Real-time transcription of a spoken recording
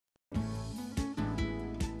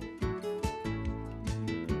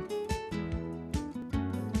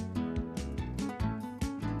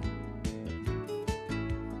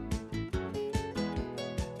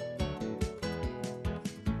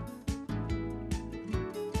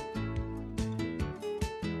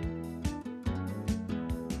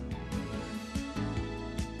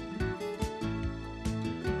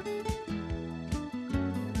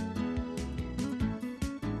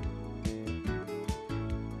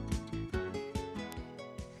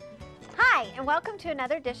Hi, and welcome to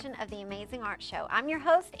another edition of the Amazing Art Show. I'm your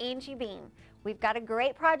host, Angie Bean. We've got a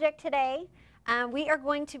great project today. We are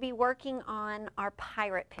going to be working on our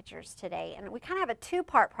pirate pictures today, and we kind of have a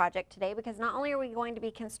two-part project today because not only are we going to be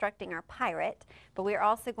constructing our pirate, but we are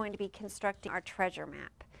also going to be constructing our treasure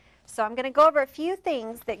map. So I'm going to go over a few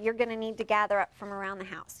things that you're going to need to gather up from around the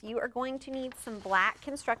house. You are going to need some black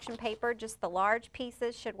construction paper. Just the large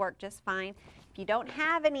pieces should work just fine. If you don't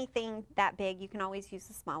have anything that big, you can always use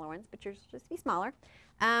the smaller ones, but yours will just be smaller.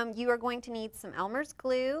 You are going to need some Elmer's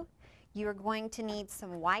glue. You are going to need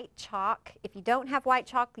some white chalk. If you don't have white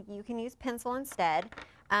chalk, you can use pencil instead.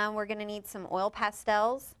 We're going to need some oil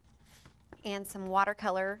pastels and some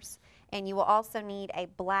watercolors. And you will also need a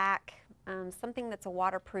black, something that's a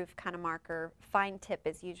waterproof kind of marker. Fine tip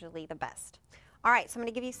is usually the best. All right, so I'm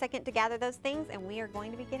going to give you a second to gather those things, and we are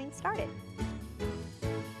going to be getting started.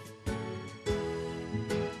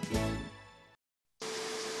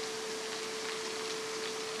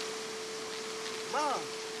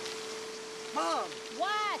 Mom!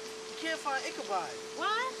 What? You can't find Ichabod.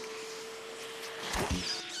 What?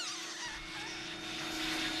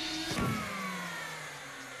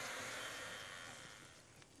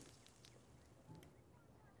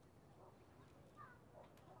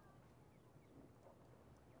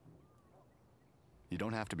 You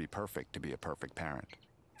don't have to be perfect to be a perfect parent.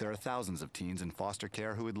 There are thousands of teens in foster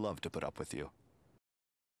care who would love to put up with you.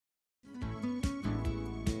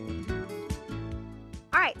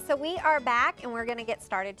 All right, so we are back and we're going to get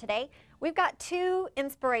started today. We've got two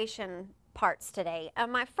inspiration parts today.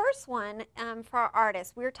 My first one for our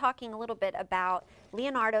artists, we were talking a little bit about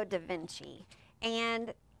Leonardo da Vinci.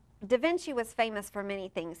 And da Vinci was famous for many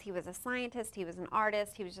things. He was a scientist, he was an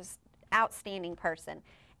artist, he was just an outstanding person.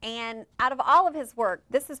 And out of all of his work,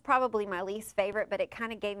 this is probably my least favorite, but it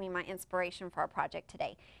kind of gave me my inspiration for our project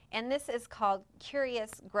today. And this is called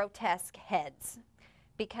Curious Grotesque Heads,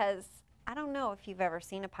 because I don't know if you've ever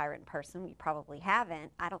seen a pirate in person. You probably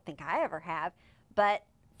haven't. I don't think I ever have. But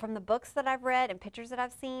from the books that I've read and pictures that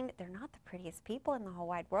I've seen, they're not the prettiest people in the whole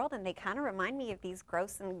wide world, and they kind of remind me of these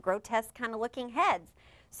gross and grotesque kind of looking heads.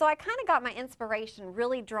 So I kind of got my inspiration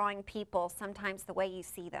really drawing people sometimes the way you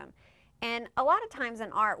see them. And a lot of times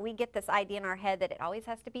in art, we get this idea in our head that it always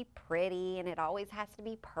has to be pretty and it always has to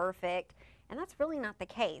be perfect. And that's really not the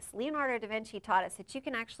case. Leonardo da Vinci taught us that you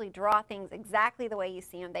can actually draw things exactly the way you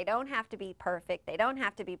see them. They don't have to be perfect. They don't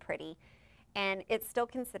have to be pretty. And it's still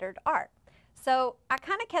considered art. So I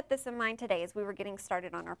kind of kept this in mind today as we were getting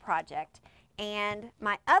started on our project. And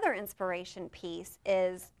my other inspiration piece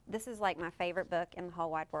is, this is like my favorite book in the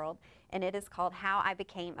whole wide world, and it is called How I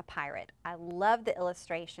Became a Pirate. I love the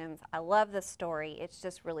illustrations. I love the story. It's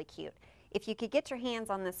just really cute. If you could get your hands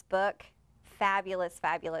on this book, fabulous,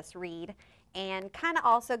 fabulous read. And kind of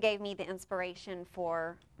also gave me the inspiration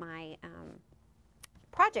for my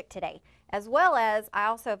project today, as well as I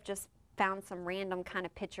also have just found some random kind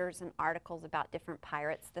of pictures and articles about different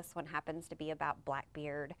pirates. This one happens to be about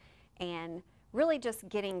Blackbeard, and really just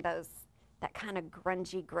getting that kind of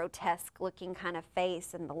grungy, grotesque looking kind of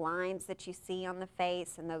face and the lines that you see on the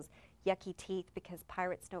face and those yucky teeth, because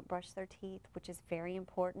pirates don't brush their teeth, which is very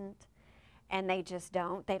important. And they just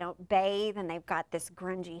don't. They don't bathe, and they've got this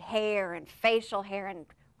grungy hair and facial hair and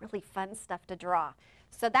really fun stuff to draw.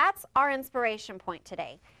 So that's our inspiration point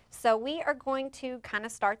today. So we are going to kind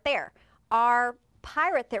of start there. Our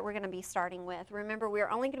pirate that we're going to be starting with, remember, we're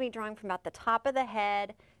only going to be drawing from about the top of the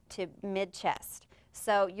head to mid-chest.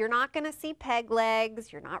 So you're not going to see peg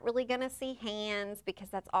legs. You're not really going to see hands, because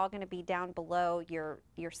that's all going to be down below your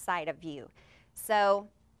side of view. So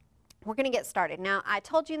we're going to get started. Now, I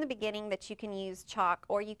told you in the beginning that you can use chalk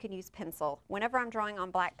or you can use pencil. Whenever I'm drawing on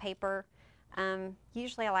black paper,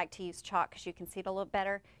 usually I like to use chalk because you can see it a little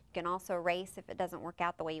better. You can also erase if it doesn't work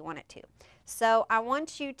out the way you want it to. So I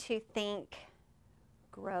want you to think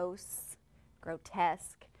gross,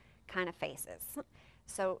 grotesque kind of faces.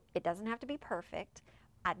 So it doesn't have to be perfect.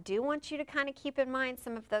 I do want you to kind of keep in mind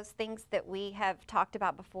some of those things that we have talked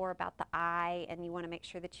about before about the eye, and you want to make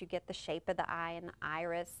sure that you get the shape of the eye and the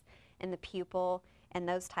iris and the pupil and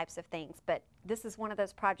those types of things. But this is one of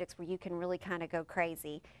those projects where you can really kind of go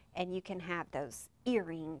crazy, and you can have those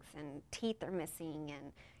earrings and teeth are missing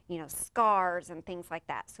and, you know, scars and things like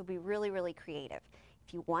that. So be really, really creative.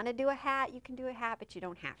 If you want to do a hat, you can do a hat, but you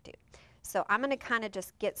don't have to. So I'm going to kind of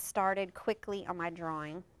just get started quickly on my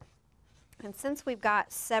drawing. And since we've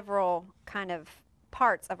got several kind of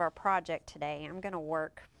parts of our project today, I'm going to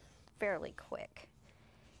work fairly quick.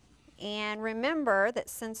 And remember that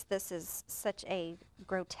since this is such a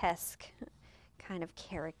grotesque kind of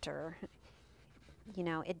character, you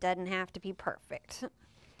know, it doesn't have to be perfect.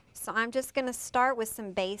 So I'm just going to start with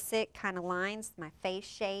some basic kind of lines, my face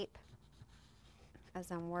shape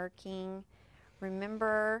as I'm working.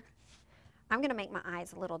 Remember, I'm going to make my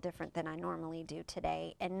eyes a little different than I normally do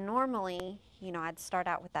today. And normally, you know, I'd start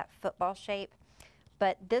out with that football shape.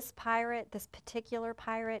 But this particular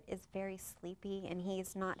pirate is very sleepy, and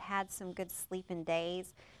he's not had some good sleeping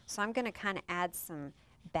days. So I'm going to kind of add some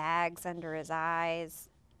bags under his eyes.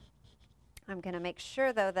 I'm going to make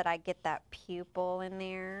sure, though, that I get that pupil in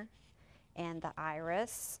there and the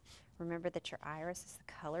iris. Remember that your iris is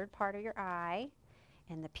the colored part of your eye,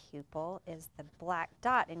 and the pupil is the black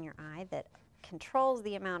dot in your eye that controls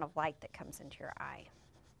the amount of light that comes into your eye.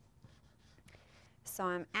 So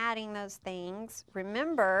I'm adding those things.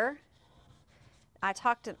 Remember, I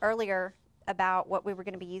talked earlier about what we were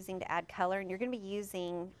going to be using to add color, and you're going to be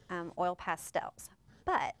using oil pastels.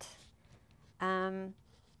 But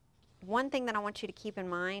one thing that I want you to keep in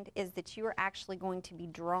mind is that you are actually going to be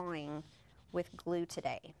drawing with glue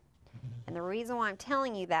today. And the reason why I'm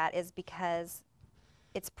telling you that is because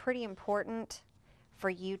it's pretty important for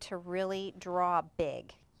you to really draw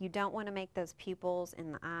big. You don't want to make those pupils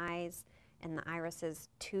in the eyes and the irises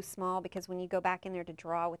too small, because when you go back in there to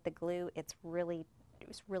draw with the glue, it's really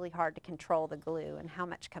hard to control the glue and how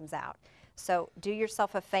much comes out. So do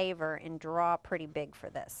yourself a favor and draw pretty big for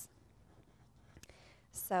this.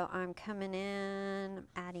 So I'm coming in,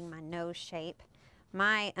 adding my nose shape.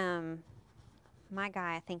 My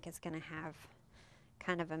guy, I think, is going to have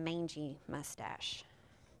kind of a mangy mustache,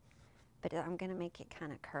 but I'm going to make it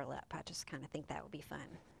kind of curl up. I just kind of think that would be fun.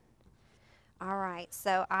 All right,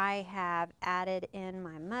 so I have added in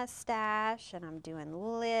my mustache, and I'm doing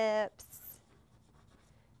lips.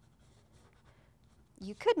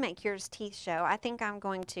 You could make yours teeth show. I think I'm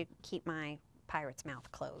going to keep my pirate's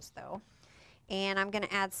mouth closed, though. And I'm going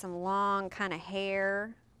to add some long kind of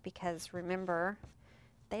hair, because remember,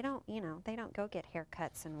 they don't go get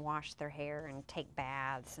haircuts and wash their hair and take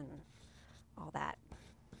baths and all that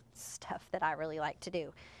stuff that I really like to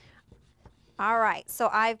do. All right, so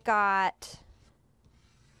I've got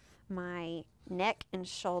my neck and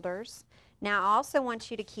shoulders. Now I also want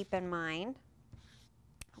you to keep in mind,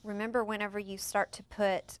 remember, whenever you start to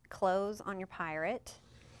put clothes on your pirate,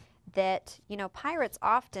 that, you know, pirates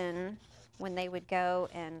often, when they would go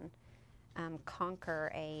and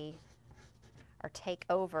conquer or take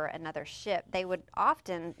over another ship, they would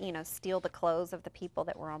often, you know, steal the clothes of the people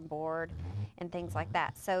that were on board and things like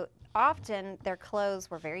that. So often their clothes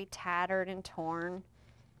were very tattered and torn,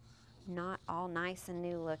 not all nice and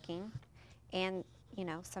new looking. And, you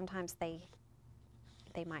know, sometimes they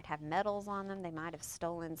might have medals on them. They might have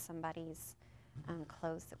stolen somebody's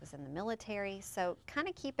clothes that was in the military. So kind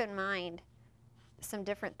of keep in mind some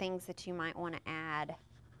different things that you might want to add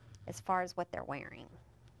as far as what they're wearing.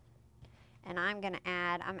 And I'm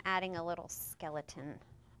adding a little skeleton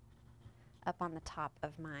up on the top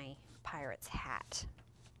of my pirate's hat.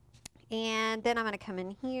 And then I'm going to come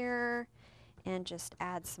in here and just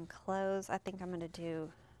add some clothes. I think I'm going to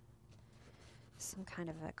do some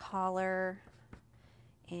kind of a collar,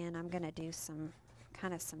 and I'm going to do some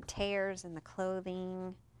tears in the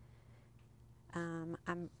clothing.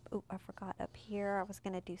 I forgot up here, I was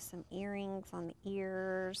going to do some earrings on the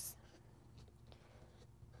ears.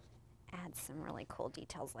 Add some really cool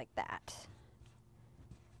details like that.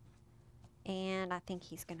 And I think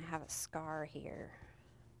he's going to have a scar here.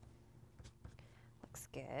 Looks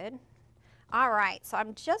good. All right, so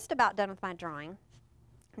I'm just about done with my drawing.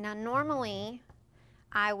 Now normally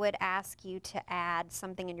I would ask you to add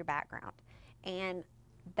something in your background, and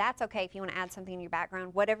that's okay if you want to add something in your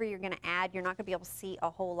background. Whatever you're going to add, you're not going to be able to see a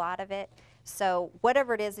whole lot of it. So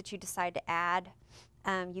whatever it is that you decide to add,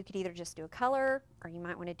 you could either just do a color, or you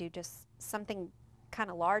might want to do just something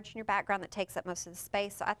kind of large in your background that takes up most of the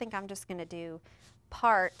space. So I think I'm just going to do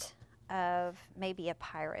part of maybe a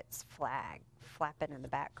pirate's flag flapping in the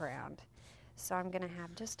background. So I'm going to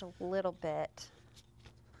have just a little bit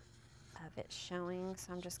of it showing.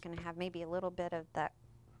 So I'm just going to have maybe a little bit of that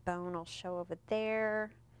bone will show over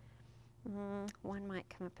there. One might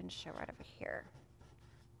come up and show right over here.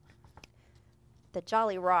 The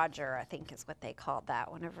Jolly Roger, I think, is what they called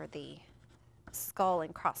that, whenever the skull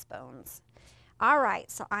and crossbones. All right,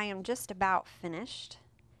 so I am just about finished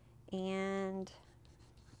and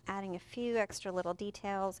adding a few extra little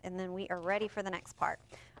details, and then we are ready for the next part.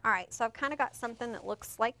 All right, so I've kind of got something that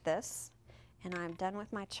looks like this, and I'm done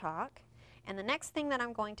with my chalk. And the next thing that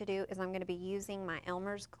I'm going to do is I'm going to be using my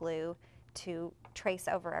Elmer's glue to trace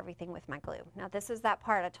over everything with my glue. Now this is that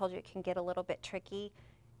part I told you it can get a little bit tricky.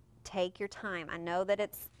 Take your time. I know that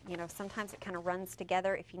it's, you know, sometimes it kind of runs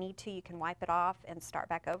together. If you need to, you can wipe it off and start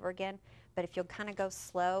back over again. but if you'll kind of go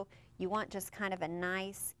slow, you want just kind of a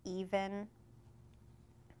nice, even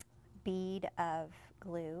bead of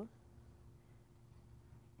glue.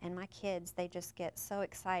 And my kids, they just get so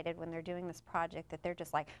excited when they're doing this project that they're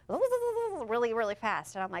just like really, really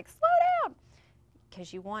fast. And I'm like, slow down,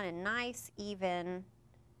 because you want a nice, even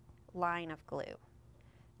line of glue.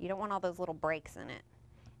 You don't want all those little breaks in it.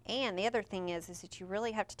 And the other thing is that you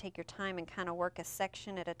really have to take your time and kind of work a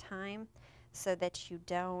section at a time so that you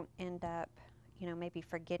don't end up, you know, maybe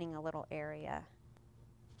forgetting a little area.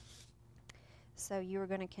 So you are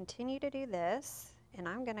going to continue to do this, and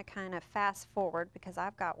I'm going to kind of fast forward because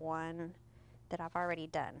I've got one that I've already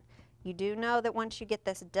done. You do know that once you get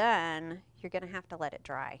this done, you're going to have to let it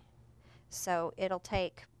dry. So it'll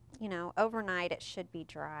take, you know, overnight it should be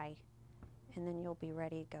dry, and then you'll be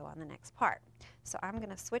ready to go on the next part. So I'm going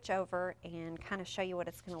to switch over and kind of show you what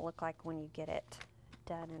it's going to look like when you get it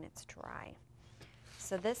done and it's dry.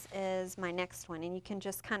 So this is my next one, and you can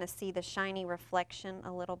just kind of see the shiny reflection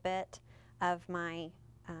a little bit of my,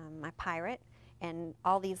 my pirate, and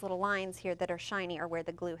all these little lines here that are shiny are where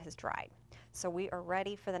the glue has dried. So we are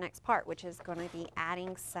ready for the next part, which is going to be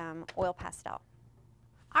adding some oil pastel.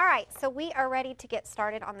 All right, so we are ready to get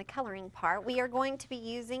started on the coloring part. We are going to be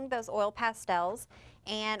using those oil pastels,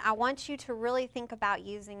 and I want you to really think about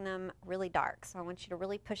using them really dark. So I want you to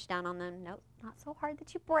really push down on them. Nope, not so hard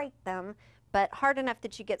that you break them, but hard enough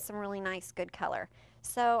that you get some really nice, good color.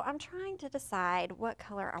 So I'm trying to decide what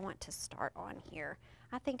color I want to start on here.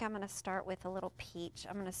 I think I'm going to start with a little peach.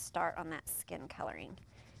 I'm going to start on that skin coloring.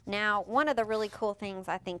 Now, one of the really cool things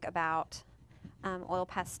I think about oil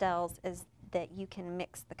pastels is that you can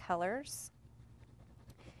mix the colors.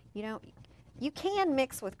 You can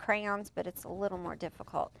mix with crayons, but it's a little more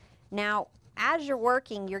difficult. Now, as you're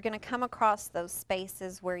working, you're going to come across those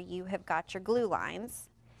spaces where you have got your glue lines,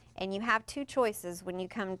 and you have two choices when you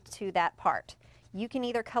come to that part. You can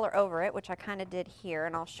either color over it, which I kind of did here,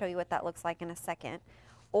 and I'll show you what that looks like in a second,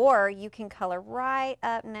 or you can color right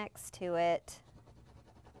up next to it,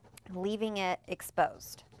 leaving it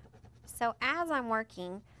exposed. So as I'm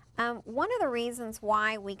working, one of the reasons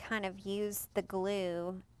why we kind of use the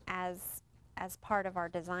glue as part of our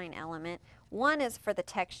design element, one is for the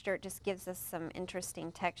texture. It just gives us some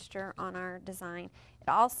interesting texture on our design. It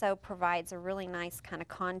also provides a really nice kind of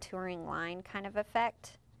contouring line kind of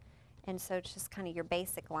effect. And so it's just kind of your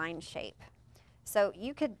basic line shape. So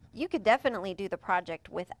you could definitely do the project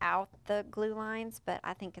without the glue lines, but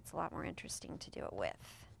I think it's a lot more interesting to do it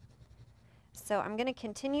with. So I'm going to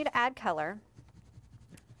continue to add color,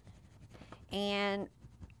 and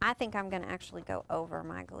I think I'm going to actually go over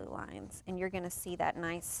my glue lines, and you're going to see that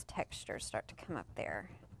nice texture start to come up there.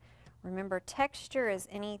 Remember, texture is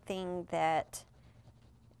anything that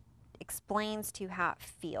explains to you how it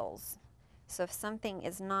feels. So if something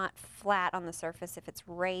is not flat on the surface, if it's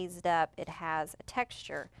raised up, it has a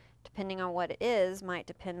texture. Depending on what it is, might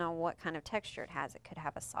depend on what kind of texture it has. It could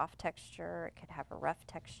have a soft texture, it could have a rough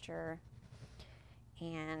texture.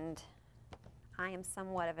 And I am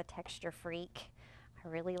somewhat of a texture freak. I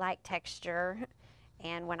really like texture.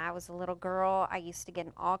 And when I was a little girl, I used to get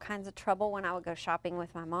in all kinds of trouble when I would go shopping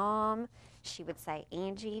with my mom. She would say,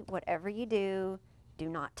 "Angie, whatever you do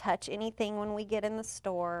not touch anything when we get in the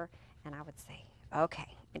store." And I would say,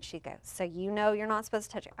 "Okay." And she'd go, "So you know you're not supposed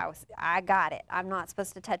to touch it." I got it. I'm not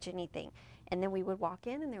supposed to touch anything. And then we would walk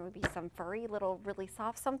in, and there would be some furry little really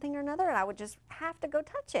soft something or another, and I would just have to go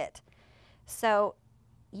touch it. So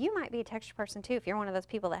you might be a texture person too if you're one of those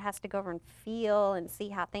people that has to go over and feel and see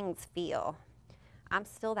how things feel. I'm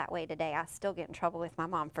still that way today. I still get in trouble with my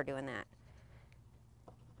mom for doing that.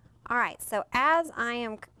 All right, so as I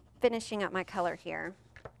am finishing up my color here,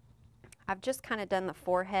 I've just kind of done the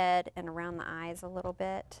forehead and around the eyes a little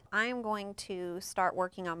bit. I'm going to start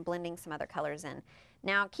working on blending some other colors in.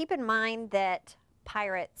 Now, keep in mind that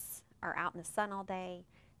pirates are out in the sun all day.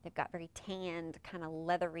 They've got very tanned, kind of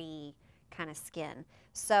leathery kind of skin.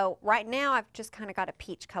 So right now I've just kind of got a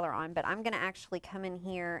peach color on, but I'm going to actually come in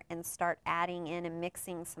here and start adding in and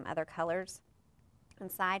mixing some other colors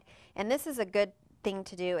inside. And this is a good thing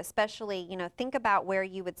to do, especially, you know, think about where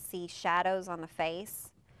you would see shadows on the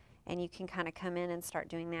face, and you can kind of come in and start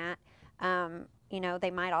doing that. You know,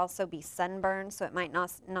 they might also be sunburned, so it might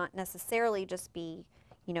not necessarily just be,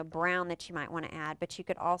 you know, brown that you might want to add, but you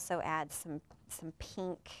could also add some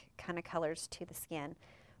pink kind of colors to the skin.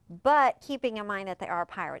 But keeping in mind that they are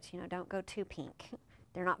pirates, you know, don't go too pink.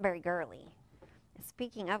 They're not very girly.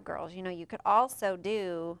 Speaking of girls, you know, you could also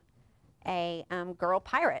do a girl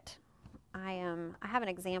pirate. I have an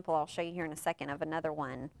example I'll show you here in a second of another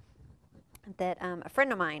one that a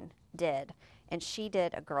friend of mine did, and she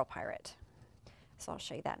did a girl pirate. So I'll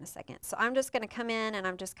show you that in a second. So I'm just going to come in and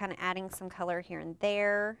I'm just kind of adding some color here and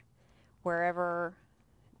there, wherever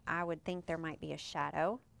I would think there might be a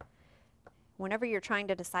shadow. Whenever you're trying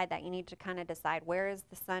to decide that, you need to kind of decide, where is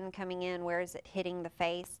the sun coming in, where is it hitting the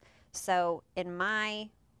face. So in my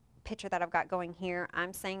picture that I've got going here,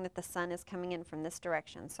 I'm saying that the sun is coming in from this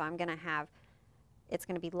direction. So I'm going to have, it's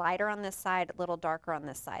going to be lighter on this side, a little darker on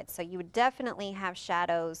this side. So you would definitely have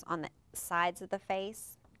shadows on the sides of the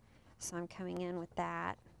face. So I'm coming in with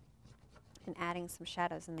that and adding some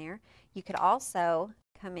shadows in there. You could also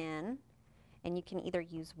come in and you can either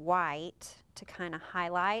use white to kind of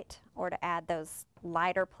highlight or to add those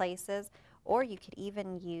lighter places, or you could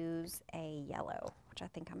even use a yellow, which I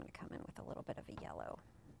think I'm going to come in with a little bit of a yellow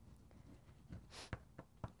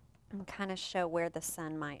and kind of show where the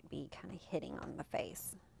sun might be kind of hitting on the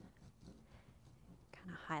face. Kind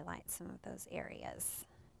of highlight some of those areas.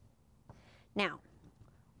 Now,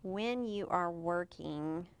 when you are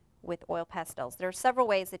working with oil pastels, there are several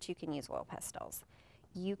ways that you can use oil pastels.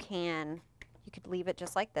 You could leave it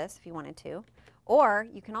just like this if you wanted to, or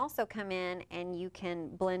you can also come in and you can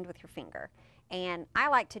blend with your finger. And I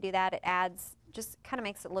like to do that. It adds, just kind of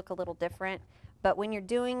makes it look a little different. But when you're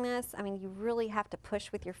doing this, I mean, you really have to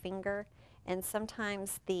push with your finger, and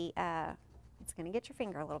sometimes it's going to get your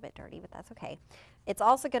finger a little bit dirty, but that's okay. It's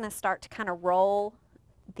also going to start to kind of roll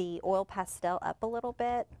the oil pastel up a little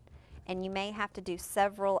bit, and you may have to do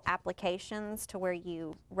several applications to where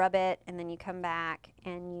you rub it and then you come back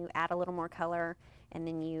and you add a little more color and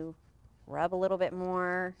then you rub a little bit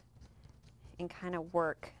more and kind of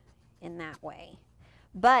work in that way.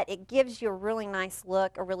 But it gives you a really nice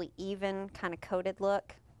look, a really even kind of coated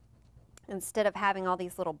look. Instead of having all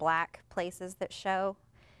these little black places that show,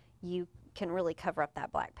 you can really cover up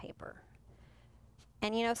that black paper.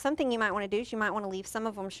 And you know, something you might want to do is you might want to leave some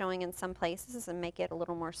of them showing in some places and make it a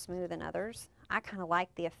little more smooth in others. I kind of like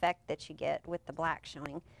the effect that you get with the black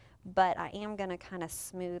showing, but I am going to kind of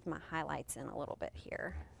smooth my highlights in a little bit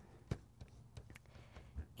here.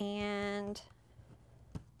 And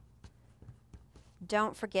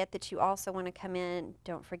don't forget that you also want to come in,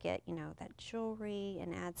 don't forget, you know, that jewelry,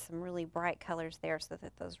 and add some really bright colors there so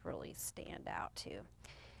that those really stand out too.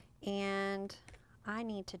 And I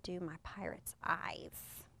need to do my pirate's eyes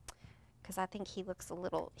because I think he looks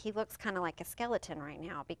kind of like a skeleton right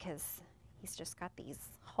now because he's just got these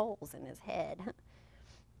holes in his head.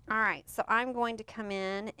 All right, so I'm going to come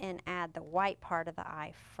in and add the white part of the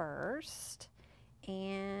eye first.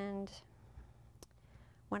 And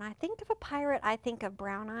when I think of a pirate, I think of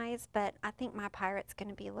brown eyes, but I think my pirate's going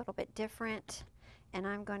to be a little bit different, and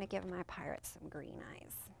I'm going to give my pirate some green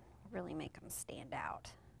eyes, really make them stand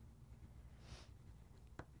out.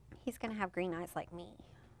 He's going to have green eyes like me.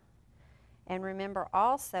 And remember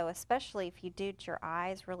also, especially if you did your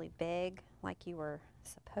eyes really big like you were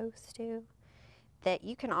supposed to, that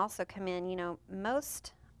you can also come in, you know,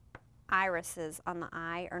 most irises on the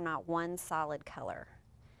eye are not one solid color.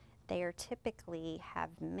 They are typically have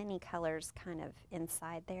many colors kind of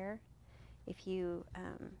inside there. If you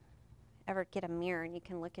ever get a mirror and you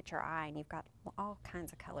can look at your eye and you've got all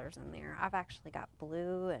kinds of colors in there. I've actually got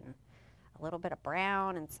blue and a little bit of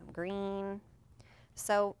brown and some green.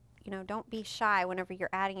 So, you know, don't be shy whenever you're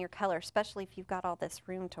adding your color, especially if you've got all this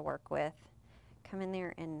room to work with. Come in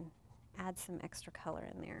there and add some extra color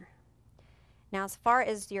in there. Now, as far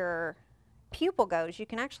as your pupil goes, you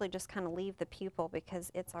can actually just kind of leave the pupil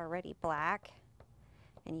because it's already black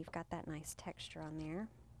and you've got that nice texture on there.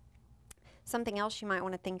 Something else you might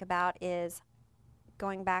want to think about is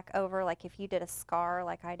going back over, like if you did a scar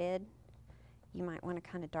like I did, you might want to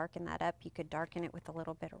kind of darken that up. You could darken it with a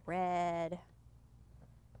little bit of red.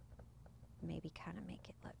 Maybe kind of make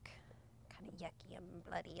it look kind of yucky and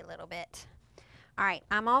bloody a little bit. All right,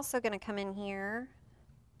 I'm also going to come in here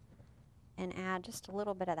and add just a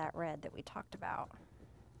little bit of that red that we talked about.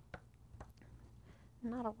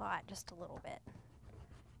 Not a lot, just a little bit.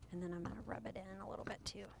 And then I'm going to rub it in a little bit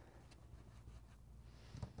too.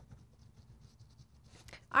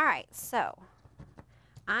 All right, so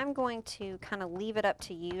I'm going to kind of leave it up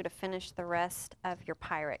to you to finish the rest of your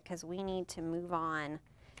pirate because we need to move on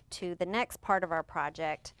to the next part of our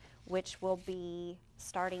project, which will be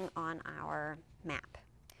starting on our map.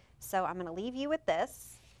 So I'm going to leave you with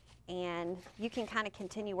this, and you can kind of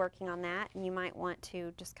continue working on that, and you might want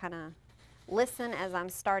to just kind of listen as I'm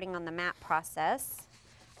starting on the map process,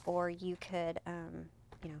 or you could,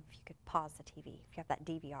 you know, if you could pause the TV. If you have that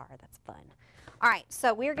DVR, that's fun. All right,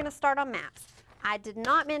 so we're going to start on maps. I did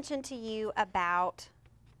not mention to you about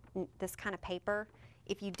this kind of paper.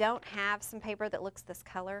 If you don't have some paper that looks this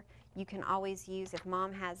color, You can always use, if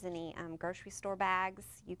Mom has any grocery store bags,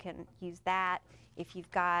 you can use that. If you've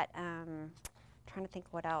got, trying to think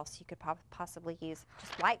what else you could possibly use,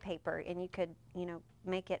 just white paper, and you could, you know,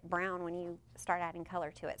 make it brown when you start adding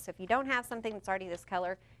color to it. So if you don't have something that's already this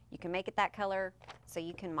color, you can make it that color, so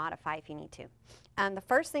you can modify if you need to. The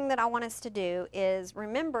first thing that I want us to do is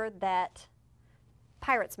remember that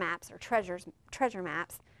pirates maps, or treasure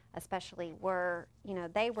maps especially, were, you know,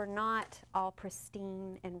 they were not all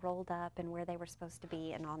pristine and rolled up and where they were supposed to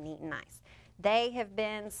be and all neat and nice. They have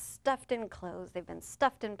been stuffed in clothes, they've been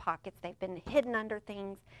stuffed in pockets, they've been hidden under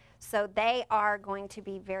things, so they are going to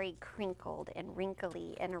be very crinkled and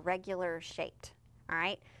wrinkly and irregular shaped, all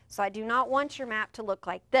right? So I do not want your map to look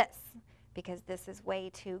like this, because this is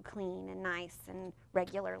way too clean and nice and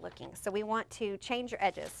regular looking. So we want to change your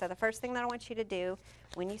edges. So the first thing that I want you to do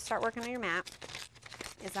when you start working on your map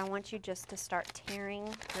is I want you just to start tearing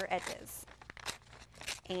your edges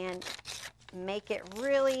and make it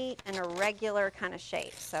really an irregular kind of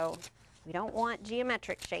shape. So we don't want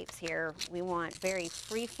geometric shapes here. We want very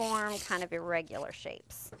free-form, kind of irregular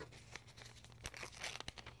shapes.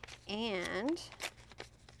 And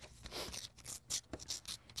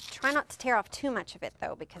try not to tear off too much of it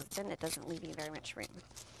though, because then it doesn't leave you very much room.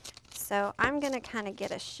 So I'm going to kind of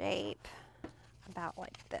get a shape about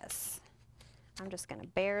like this. I'm just going to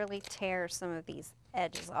barely tear some of these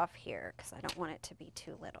edges off here because I don't want it to be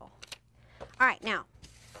too little. All right, now,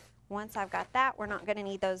 once I've got that, we're not going to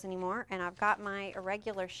need those anymore, and I've got my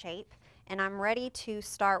irregular shape, and I'm ready to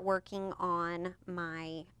start working on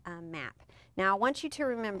my map. Now, I want you to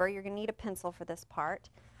remember, you're going to need a pencil for this part.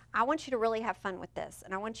 I want you to really have fun with this,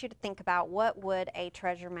 and I want you to think about what would a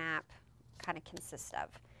treasure map kind of consist of.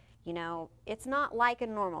 You know, it's not like a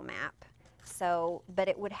normal map. So, but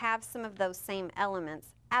it would have some of those same elements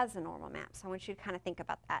as a normal map. So I want you to kind of think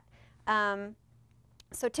about that.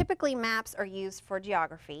 So typically maps are used for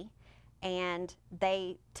geography, and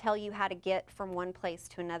they tell you how to get from one place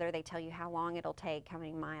to another. They tell you how long it'll take, how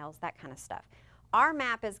many miles, that kind of stuff. Our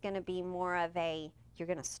map is going to be more of a, you're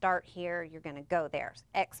going to start here, you're going to go there.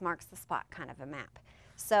 X marks the spot kind of a map.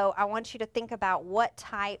 So I want you to think about what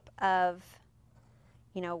type of,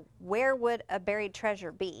 you know, where would a buried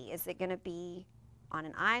treasure be? Is it going to be on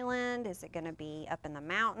an island? Is it going to be up in the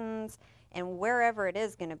mountains? And wherever it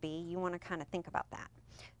is going to be, you want to kind of think about that.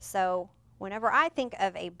 So whenever I think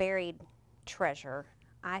of a buried treasure,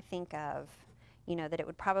 I think of, you know, that it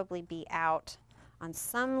would probably be out on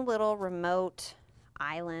some little remote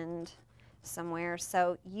island somewhere.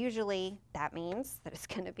 So usually that means that it's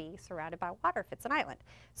going to be surrounded by water if it's an island.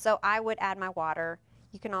 So I would add my water.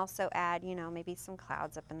 You can also add, you know, maybe some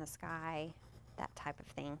clouds up in the sky, that type of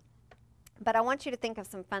thing. But I want you to think of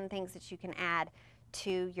some fun things that you can add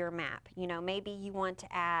to your map. You know, maybe you want to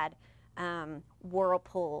add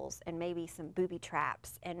whirlpools, and maybe some booby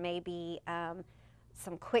traps, and maybe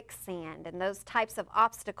some quicksand, and those types of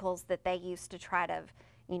obstacles that they used to try to,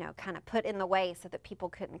 you know, kind of put in the way so that people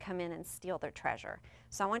couldn't come in and steal their treasure.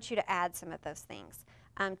 So I want you to add some of those things.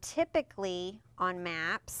 Typically on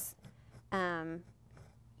maps,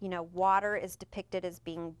 you know, water is depicted as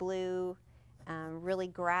being blue. Really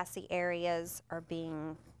grassy areas are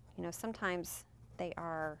being, you know, sometimes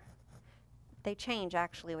they change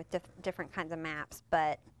actually with different kinds of maps,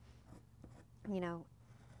 but, you know,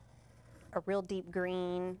 a real deep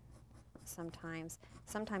green sometimes.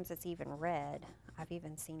 Sometimes it's even red. I've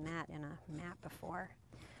even seen that in a map before.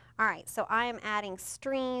 All right, so I am adding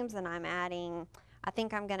streams, and I'm adding, I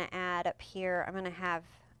think I'm going to add up here, I'm going to have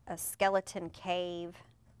a skeleton cave,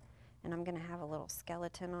 and I'm going to have a little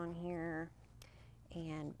skeleton on here,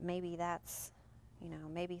 and maybe that's, you know,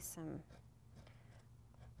 maybe some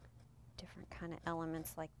different kind of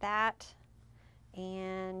elements like that.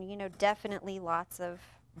 And, you know, definitely lots of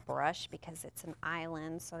brush because it's an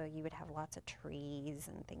island, so you would have lots of trees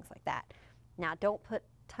and things like that. Now, don't put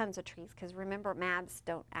tons of trees, because remember, maps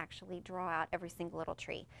don't actually draw out every single little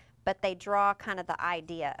tree, but they draw kind of the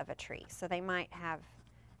idea of a tree. So they might have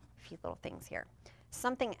a few little things here.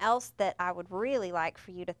 Something else that I would really like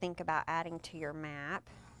for you to think about adding to your map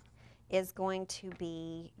is going to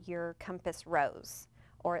be your compass rose,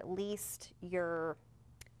 or at least your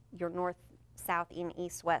north, south, and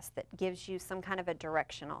east, west, that gives you some kind of a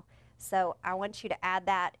directional. So I want you to add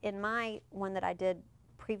that. In my one that I did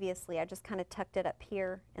previously, I just kind of tucked it up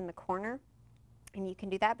here in the corner, and you can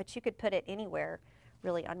do that, but you could put it anywhere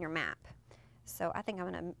really on your map. So I think I'm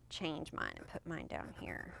going to change mine and put mine down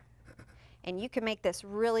here. And you can make this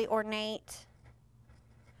really ornate,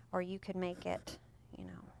 or you could make it, you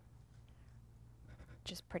know,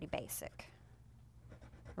 just pretty basic.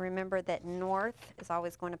 Remember that north is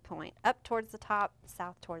always going to point up towards the top,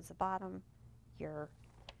 south towards the bottom. Your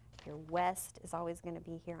west is always going to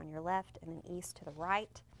be here on your left, and then east to the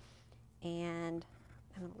right. And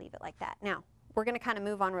I'm going to leave it like that. Now, we're going to kind of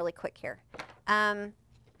move on really quick here.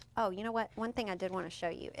 Oh, you know what? One thing I did want to show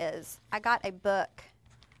you is I got a book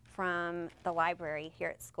from the library here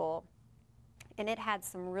at school, and it had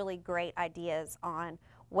some really great ideas on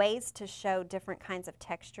ways to show different kinds of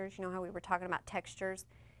textures. You know how we were talking about textures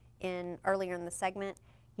earlier in the segment?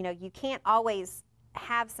 You know, you can't always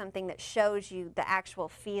have something that shows you the actual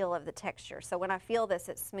feel of the texture. So when I feel this,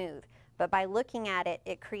 it's smooth. But by looking at it,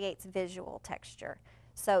 it creates visual texture.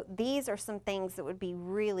 So these are some things that would be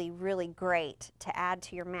really, really great to add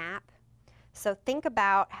to your map. So think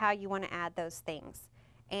about how you want to add those things.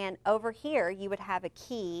 And over here, you would have a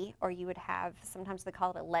key, or you would have, sometimes they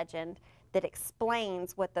call it a legend, that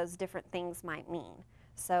explains what those different things might mean.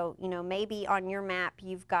 So, you know, maybe on your map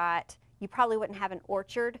you probably wouldn't have an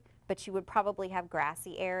orchard, but you would probably have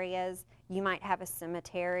grassy areas. You might have a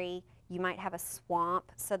cemetery. You might have a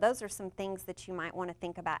swamp. So those are some things that you might want to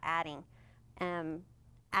think about adding.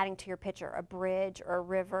 Adding to your picture, a bridge or a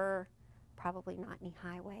river, probably not any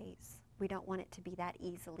highways. We don't want it to be that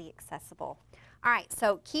easily accessible. All right,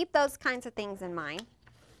 so keep those kinds of things in mind.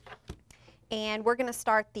 And we're going to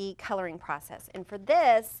start the coloring process. And for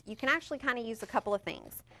this, you can actually kind of use a couple of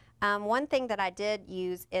things. One thing that I did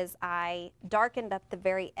use is I darkened up the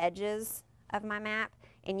very edges of my map,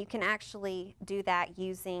 and you can actually do that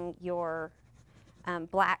using your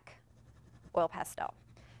black oil pastel.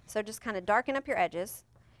 So just kind of darken up your edges,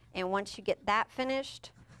 and once you get that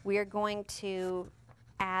finished, we are going to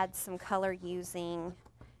add some color using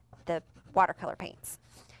the watercolor paints.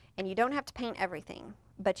 And you don't have to paint everything,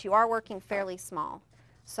 but you are working fairly small.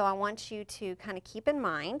 So I want you to kind of keep in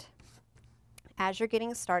mind as you're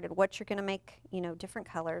getting started what you're going to make, you know, different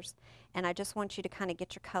colors. And I just want you to kind of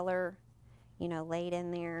get your color, you know, laid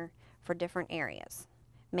in there for different areas,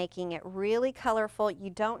 making it really colorful. You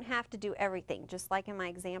don't have to do everything, just like in my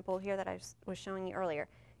example here that I was showing you earlier.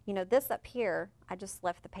 You know, this up here, I just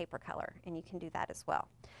left the paper color, and you can do that as well.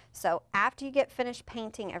 So after you get finished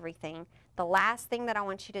painting everything, the last thing that I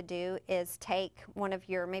want you to do is take one of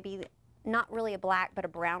your, maybe not really a black, but a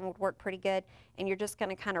brown would work pretty good, and you're just going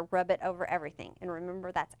to kind of rub it over everything. And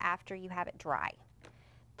remember, that's after you have it dry.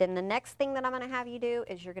 Then the next thing that I'm going to have you do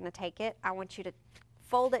is you're going to take it, I want you to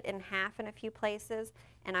fold it in half in a few places,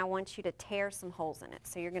 and I want you to tear some holes in it.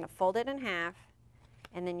 So you're going to fold it in half,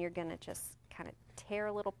 and then you're going to just kind of tear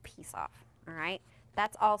a little piece off, all right?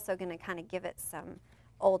 That's also going to kind of give it some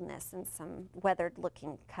oldness and some weathered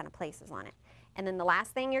looking kind of places on it. And then the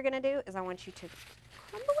last thing you're going to do is I want you to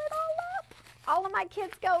crumble it all up. All of my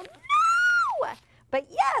kids go, no! But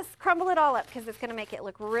yes, crumble it all up, because it's going to make it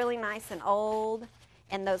look really nice and old.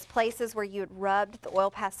 And those places where you had rubbed the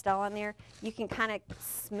oil pastel on there, you can kind of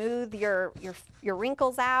smooth your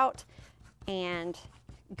wrinkles out and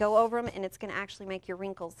go over them, and it's going to actually make your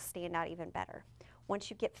wrinkles stand out even better. Once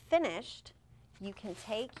you get finished, you can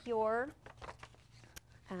take your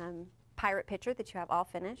pirate picture that you have all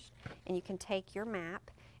finished, and you can take your map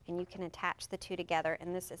and you can attach the two together,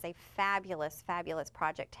 and this is a fabulous, fabulous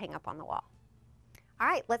project to hang up on the wall. All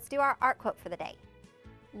right, let's do our art quote for the day.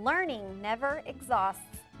 Learning never exhausts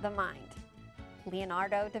the mind.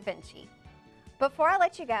 Leonardo da Vinci. Before I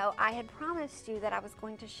let you go, I had promised you that I was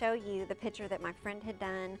going to show you the picture that my friend had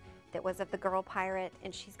done that was of the girl pirate,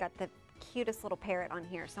 and she's got the cutest little parrot on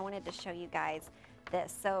here, so I wanted to show you guys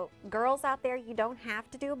this. So girls out there, you don't have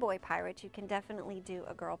to do a boy pirate. You can definitely do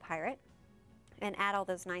a girl pirate and add all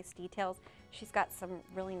those nice details. She's got some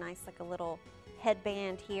really nice, like a little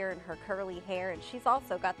headband here and her curly hair, and she's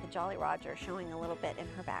also got the Jolly Roger showing a little bit in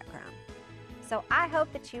her background. So I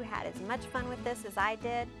hope that you had as much fun with this as I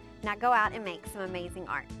did. Now go out and make some amazing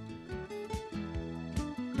art.